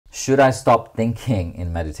should I stop thinking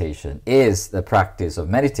in meditation? Is the practice of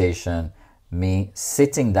meditation me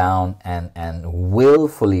sitting down and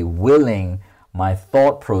willfully willing my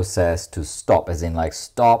thought process to stop, as in like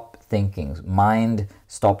stop thinking, mind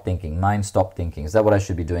stop thinking, mind stop thinking? Is that what I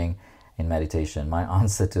should be doing in meditation? My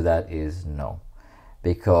answer to that is no,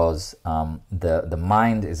 because the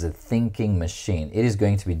mind is a thinking machine. It is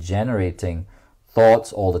going to be generating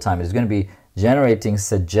thoughts all the time. It's going to be generating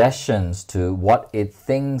suggestions to what it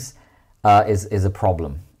thinks is a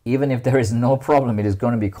problem. Even if there is no problem, it is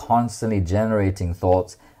going to be constantly generating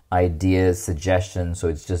thoughts, ideas, suggestions, so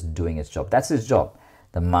it's just doing its job. That's its job.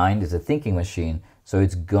 The mind is a thinking machine, so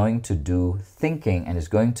it's going to do thinking and it's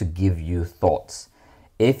going to give you thoughts.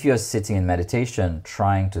 If you're sitting in meditation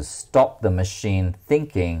trying to stop the machine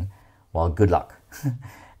thinking, well, good luck.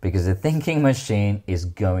 Because the thinking machine is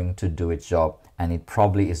going to do its job and it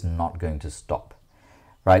probably is not going to stop,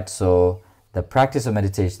 right? So the practice of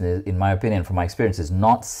meditation, is, in my opinion, from my experience, is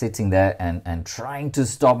not sitting there and trying to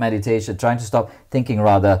stop meditation, trying to stop thinking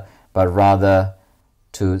rather, but rather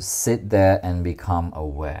to sit there and become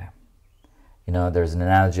aware. You know, there's an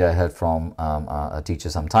analogy I heard from a teacher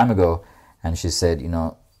some time ago, and she said, you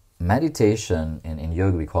know, meditation, in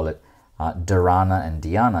yoga we call it dharana and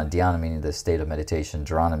dhyana. Dhyana meaning the state of meditation,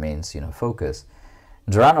 dharana means, you know, focus.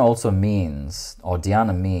 Dharana also means, or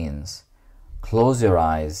dhyana means, close your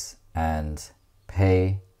eyes and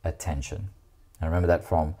pay attention. I remember that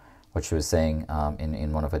from what she was saying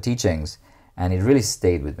in one of her teachings, and it really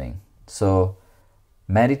stayed with me. So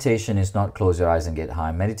meditation is not close your eyes and get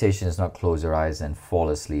high. Meditation is not close your eyes and fall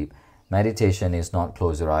asleep. Meditation is not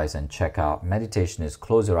close your eyes and check out. Meditation is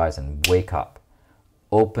close your eyes and wake up.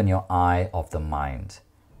 Open your eye of the mind.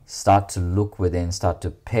 Start to look within, start to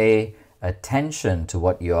pay attention to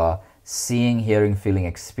what you are seeing, hearing, feeling,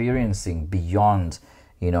 experiencing beyond,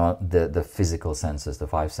 you know, the physical senses, the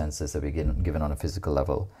five senses that we're given on a physical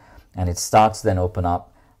level. And it starts then open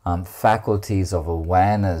up faculties of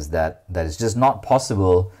awareness that is just not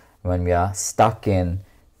possible when we are stuck in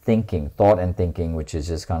thinking, thought and thinking, which is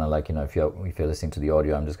just kind of like, you know, if you're listening to the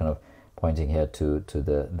audio, I'm just kind of pointing here to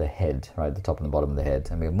the head, right, the top and the bottom of the head.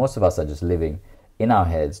 I mean, most of us are just living in our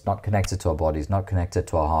heads, not connected to our bodies, not connected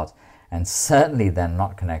to our hearts, and certainly then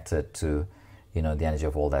not connected to, you know, the energy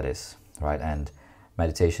of all that is, right? And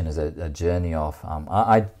meditation is a journey of,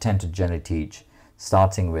 I tend to generally teach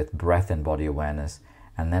starting with breath and body awareness,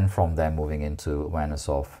 and then from there moving into awareness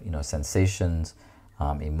of, you know, sensations,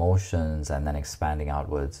 emotions, and then expanding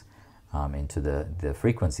outwards into the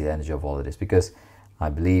frequency, the energy of all it is. Because I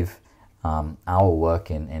believe our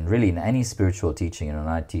work in any spiritual teaching, you know, and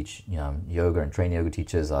I teach, you know, yoga and train yoga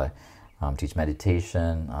teachers, I teach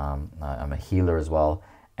meditation, I'm a healer as well,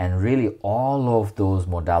 and really all of those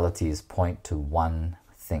modalities point to one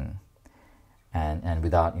thing, and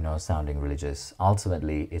without, you know, sounding religious,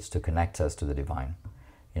 ultimately it's to connect us to the divine,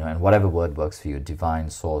 you know, and whatever word works for you,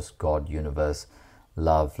 divine, source, God, universe,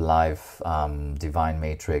 love, life, divine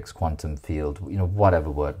matrix, quantum field, you know,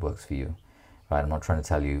 whatever word works for you, right? I'm not trying to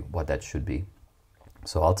tell you what that should be.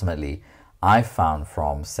 So ultimately, I found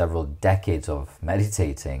from several decades of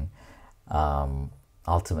meditating,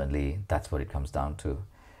 ultimately that's what it comes down to.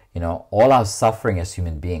 You know, all our suffering as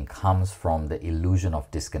human being comes from the illusion of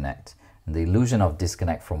disconnect. And the illusion of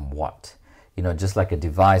disconnect from what? You know, just like a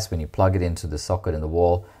device, when you plug it into the socket in the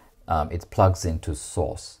wall, it plugs into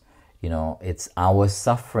source. You know, it's our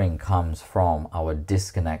suffering comes from our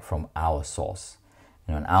disconnect from our source.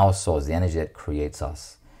 You know, and our source, the energy that creates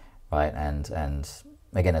us, right? And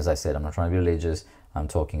again, as I said, I'm not trying to be religious. I'm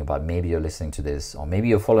talking about maybe you're listening to this, or maybe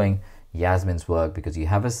you're following Yasmin's work because you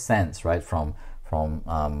have a sense, right, from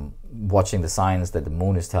watching the signs that the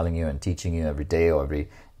moon is telling you and teaching you every day or every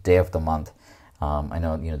day of the month. I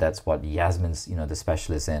know, you know, that's what Yasmin's, you know, the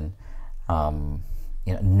specialist in,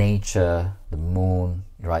 you know, nature, the moon,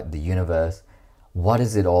 right, the universe. What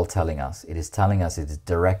is it all telling us? It is telling us, it is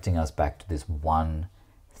directing us back to this one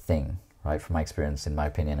thing, right? From my experience, in my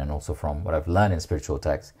opinion, and also from what I've learned in spiritual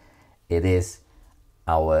texts, it is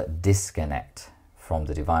our disconnect from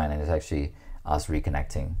the divine, and it's actually us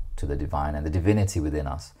reconnecting to the divine and the divinity within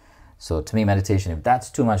us. So to me, meditation, if that's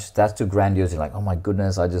too much, that's too grandiose, you're like, oh my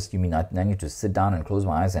goodness, you mean I need to sit down and close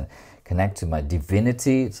my eyes and connect to my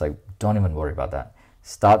divinity? It's like, don't even worry about that.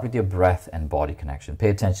 Start with your breath and body connection. Pay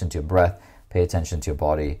attention to your breath, pay attention to your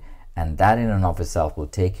body, and that in and of itself will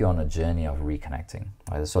take you on a journey of reconnecting.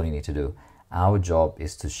 Right? That's all you need to do. Our job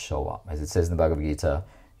is to show up. As it says in the Bhagavad Gita,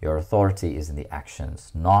 your authority is in the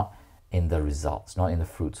actions, not in the results, not in the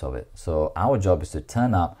fruits of it. So our job is to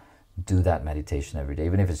turn up, do that meditation every day,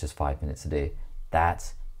 even if it's just 5 minutes a day.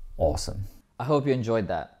 That's awesome. I hope you enjoyed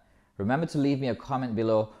that. Remember to leave me a comment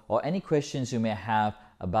below or any questions you may have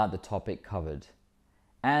about the topic covered.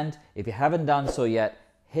 And if you haven't done so yet,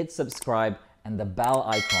 hit subscribe and the bell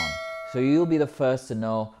icon so you'll be the first to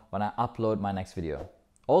know when I upload my next video.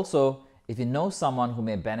 Also, if you know someone who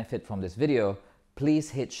may benefit from this video, please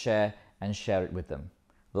hit share and share it with them.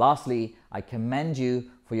 Lastly, I commend you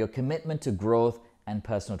for your commitment to growth and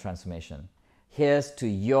personal transformation. Here's to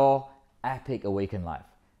your epic awaken life.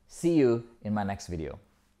 See you in my next video.